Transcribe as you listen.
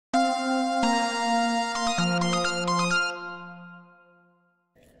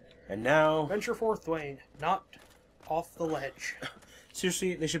And now... Venture forth, Dwayne. Not off the ledge.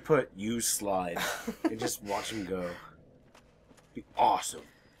 Seriously, they should put use slide. And just watch him go. Be awesome.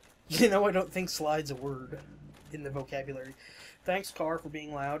 You know, I don't think slide's a word in the vocabulary. Thanks, car, for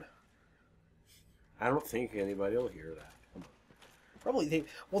being loud. I don't think anybody will hear that. Come on. Probably they...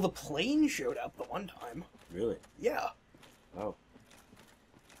 Well, the plane showed up the one time. Really? Yeah. Oh.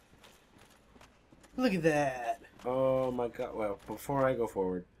 Look at that. Oh my god. Well, before I go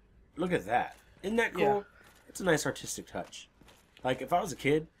forward, look at that. Isn't that cool? Yeah. It's a nice artistic touch. Like, if I was a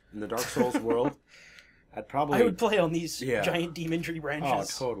kid in the Dark Souls world, I'd probably... I would play on these Yeah. giant demon tree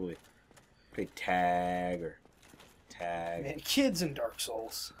branches. Oh, totally. Play tag or tag. Man, kids in Dark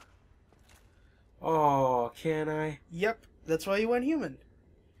Souls. Oh, can I? Yep, that's why you went human.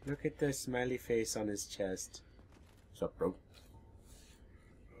 Look at the smiley face on his chest. What's up, bro?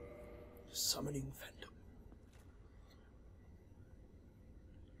 Summoning Phantom.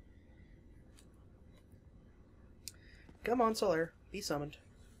 Come on, Solaire. Be summoned.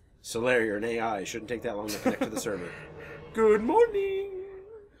 Solaire, you're an AI. It shouldn't take that long to connect to the server. Good morning!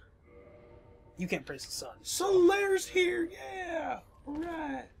 You can't praise the sun. Solaire's here, yeah!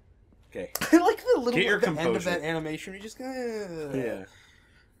 Alright. Okay. I like the little Get your the end of composure. that animation. You just Yeah.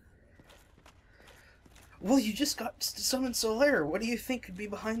 Well, you just got to summon Solaire. What do you think could be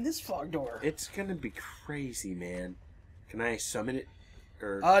behind this fog door? It's gonna be crazy, man. Can I summon it?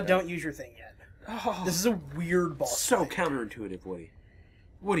 Or Don't use your thing yet. Oh, This is a weird boss so fight. counterintuitive, Woody.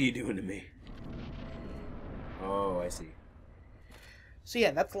 What are you doing to me? Oh, I see. So yeah,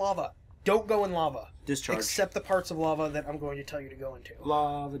 that's lava. Don't go in lava. Discharge. Except the parts of lava that I'm going to tell you to go into.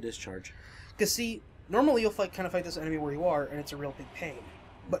 Lava discharge. Because see, normally you'll kind of fight this enemy where you are, and it's a real big pain.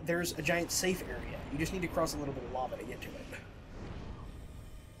 But there's a giant safe area. You just need to cross a little bit of lava to get to it.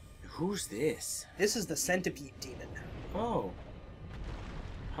 Who's this? This is the centipede demon. Oh.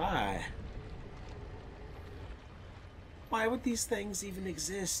 Hi. Why would these things even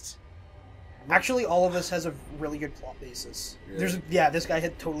exist? Actually, all of this has a really good plot basis. Really? This guy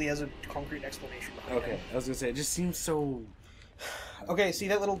totally has a concrete explanation behind Okay, it. I was gonna say, it just seems so... Okay, see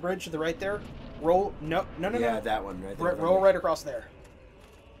that little bridge to the right there? Roll, no, Yeah, that one right there. Roll right across there.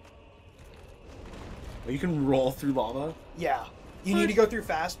 Oh, you can roll through lava? Yeah. You need to go through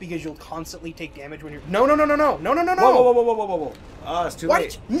fast because you'll constantly take damage when you're... No! Whoa, whoa. Oh, it's too Why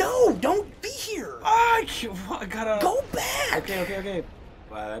late. did you... No! Don't be here! I gotta... Go back! Okay.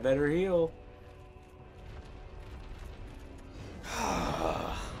 Well, I better heal.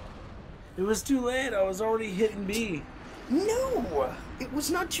 It was too late. I was already hitting B. No! It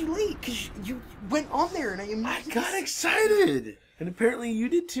was not too late because you went on there and I I immediately... got excited! And apparently you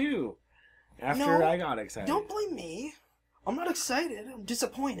did too. After No, I got excited. Don't blame me. I'm not excited. I'm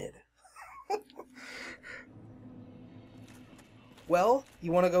disappointed. Well,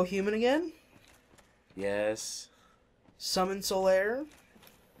 you want to go human again? Yes. Summon Solaire.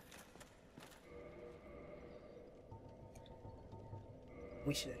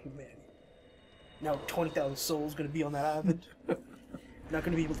 We should have humanity. Now 20,000 souls going to be on that island. Not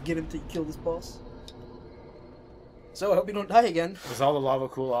going to be able to get him till you kill this boss. So I hope you don't die again. Does all the lava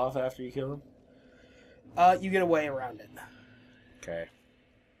cool off after you kill him? You get a way around it. Okay.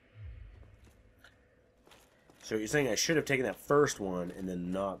 So you're saying I should have taken that first one and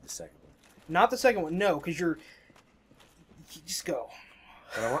then not the second one? Not the second one, no, because you just go.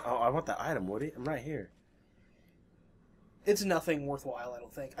 But I want that item, Woody. I'm right here. It's nothing worthwhile, I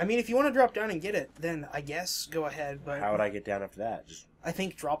don't think. I mean, if you want to drop down and get it, then I guess go ahead, but How would I get down after that? Just I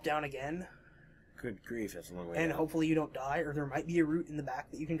think drop down again, good grief, that's a long way and down. hopefully you don't die, or there might be a route in the back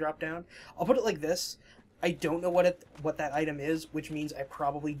that you can drop down. I'll put it like this. I don't know what that item is, which means I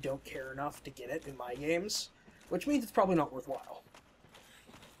probably don't care enough to get it in my games, which means it's probably not worthwhile.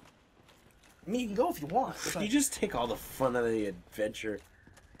 I mean, you can go if you want. But You just take all the fun out of the adventure.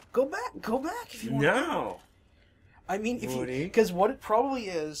 go back if you want. No! I mean, if you, Woody? because what it probably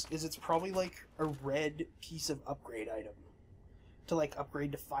is it's probably like a red piece of upgrade item to like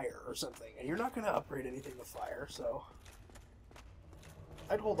upgrade to fire or something, and you're not going to upgrade anything to fire, so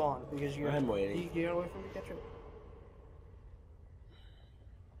I'd hold on because I'm waiting. You gotta wait for me to catch it.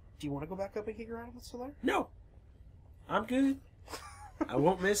 Do you want to go back up and kick your item with Solaire? No! I'm good. I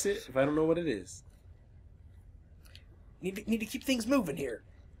won't miss it if I don't know what it is. Need to keep things moving here.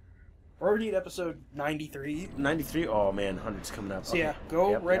 We're already at episode 93. 93? Oh man, 100's coming up. So yeah, go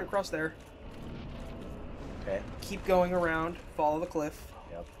Yep, right yep. across there. Okay. Keep going around. Follow the cliff.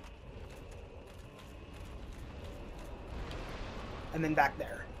 Yep. And then back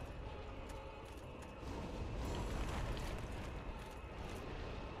there.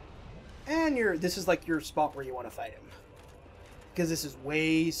 And this is like your spot where you want to fight him. because this is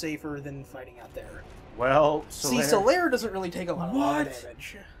way safer than fighting out there. Well, See, Solaire doesn't really take a lot of lava What?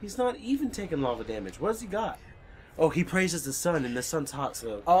 damage. He's not even taking lava damage. What has he got? Oh, he praises the sun, and the sun's hot,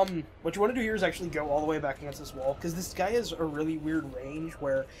 so... What you want to do here is actually go all the way back against this wall, because this guy has a really weird range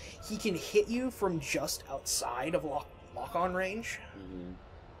where he can hit you from just outside of lock-on range,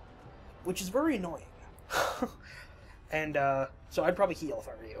 which is very annoying. And, so I'd probably heal if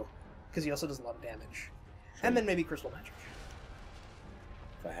I were you, because he also does a lot of damage. And then maybe Crystal Magic.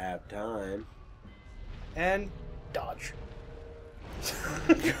 If I have time. And dodge.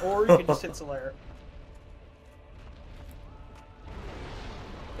 Or you can just hit Solaire.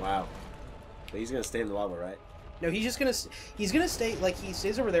 Wow. But he's gonna stay in the lava, right? No, he's gonna stay, like, he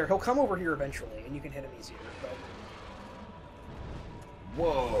stays over there. He'll come over here eventually, and you can hit him easier, but...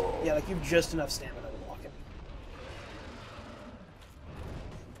 Whoa. Yeah, like, you have just enough stamina to block him.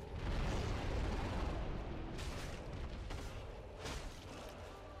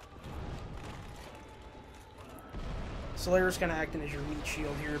 Solaire's kind of acting as your meat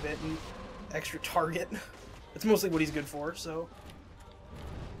shield here a bit, and extra target. That's mostly what he's good for, so...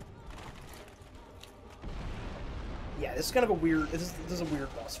 Yeah, this is kind of a weird... This is a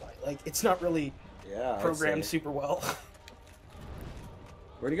weird boss fight. Like, it's not really programmed super well.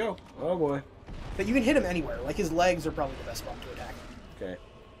 Where'd he go? Oh, boy. But you can hit him anywhere. Like, his legs are probably the best spot to attack. Okay.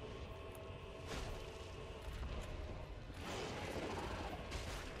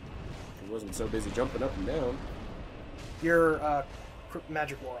 He wasn't so busy jumping up and down. Your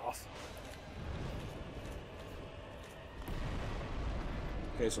magic wore off.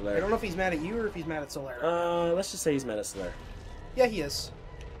 Okay, Solaire. I don't know if he's mad at you or if he's mad at Solaire. Let's just say he's mad at Solaire. Yeah, he is.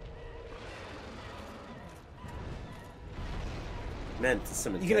 Man, it's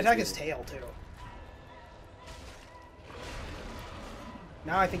some You can attack his tail, too.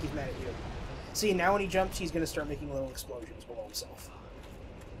 Now I think he's mad at you. See, now when he jumps, he's going to start making little explosions below himself.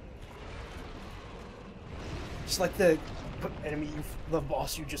 Just like the enemy, the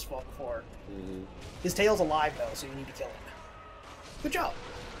boss you just fought before. His tail's alive, though, so you need to kill it. Good job.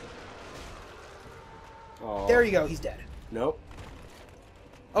 Aww. There you go, he's dead. Nope.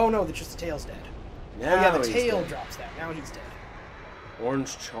 Oh no, just the tail's dead. Now oh yeah, the he's tail dead. drops down. Now he's dead.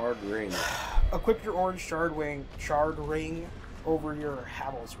 Orange charred ring. Equip your orange shard ring over your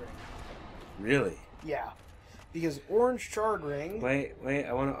Havel's ring. Really? Yeah. Because orange shard ring... Wait,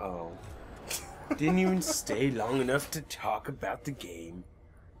 I wanna... Oh. Didn't even stay long enough to talk about the game.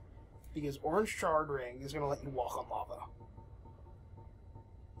 Because orange shard ring is going to let you walk on lava.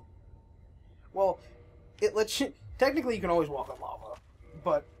 Well, it lets you... Technically, you can always walk on lava.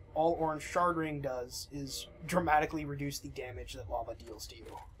 But all orange shard ring does is dramatically reduce the damage that lava deals to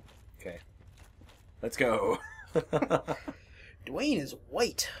you. Okay. Let's go. Dwayne is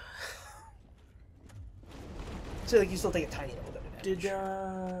white. So, like, you still take a tiny little bit of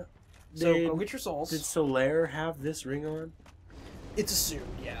damage. So, go get your souls. Did Solaire have this ring on? It's assumed,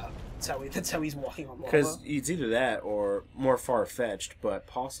 yeah. That's how he's walking on lava. Because it's either that or more far-fetched, but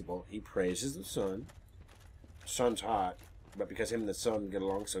possible. He praises the sun. Sun's hot, but because him and the sun get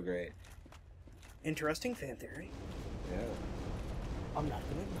along so great. Interesting fan theory. Yeah. I'm not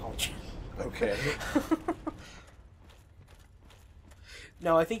going to acknowledge it. Okay.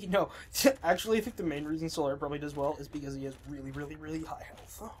 No, I think... No. Actually, I think the main reason Solaire probably does well is because he has really, really, really high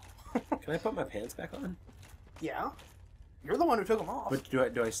health. Can I put my pants back on? Yeah. You're the one who took them off. But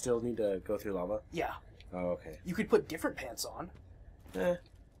do I still need to go through lava? Yeah. Oh, okay. You could put different pants on. Eh.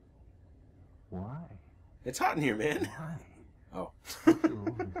 Why? It's hot in here, man. Why? Oh. After all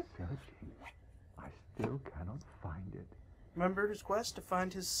this searching, I still cannot find it. Remember his quest to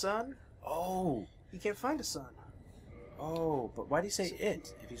find his son? Oh. He can't find his son. Oh, but why do you say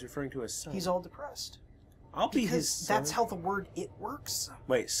it if he's referring to his son? He's all depressed. I'll be Because his son. that's how the word it works.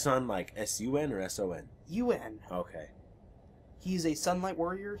 Wait, son like S-U-N or S-O-N? UN. Okay. He's a sunlight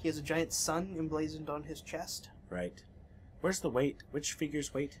warrior. He has a giant sun emblazoned on his chest. Right. Where's the weight? Which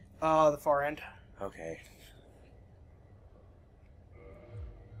figure's weight? The far end. Okay.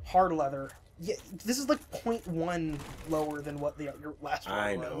 Hard leather. Yeah, this is like 0.1 lower than what your last one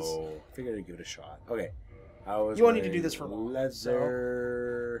I was. know. Figured I'd give it a shot. Okay. You won't need to do this for long.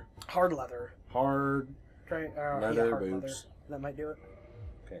 Leather. Hard leather. Hard. Try Leather hard boots. leather. That might do it.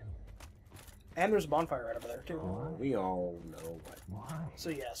 Okay. And there's a bonfire right over there too. We all know what. Why? So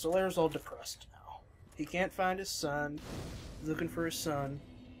yeah, Solaire's all depressed now. He can't find his son. He's looking for his son,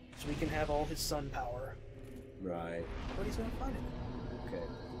 so he can have all his sun power. Right. But he's gonna find it. Okay.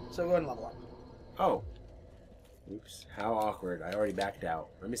 So go ahead and level up. Oh. Oops. How awkward. I already backed out.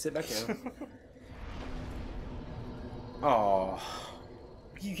 Let me sit back down. Oh.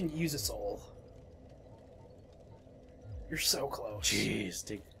 You can use a soul. You're so close. Jeez,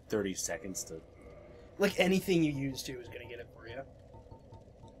 take 30 seconds to... Like, anything you use, too, is going to get it for you.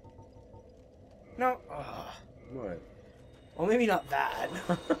 No. What? Well, maybe not that.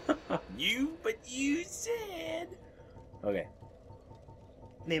 But you said... Okay.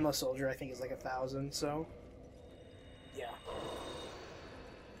 Nameless Soldier, I think, is like 1,000, so... Yeah.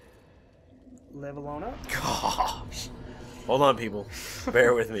 Level on up. Gosh. Hold on, people.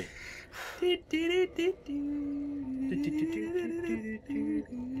 Bear with me.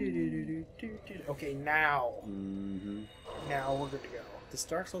 Okay, now. Mm-hmm. Now we're good to go. Does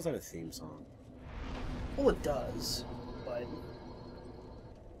Dark Souls have a theme song? Well, it does, but...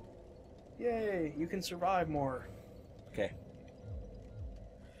 Yay, you can survive more. Okay.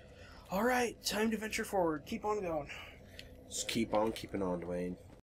 Alright, time to venture forward. Keep on going. Just keep on keeping on, Dwayne.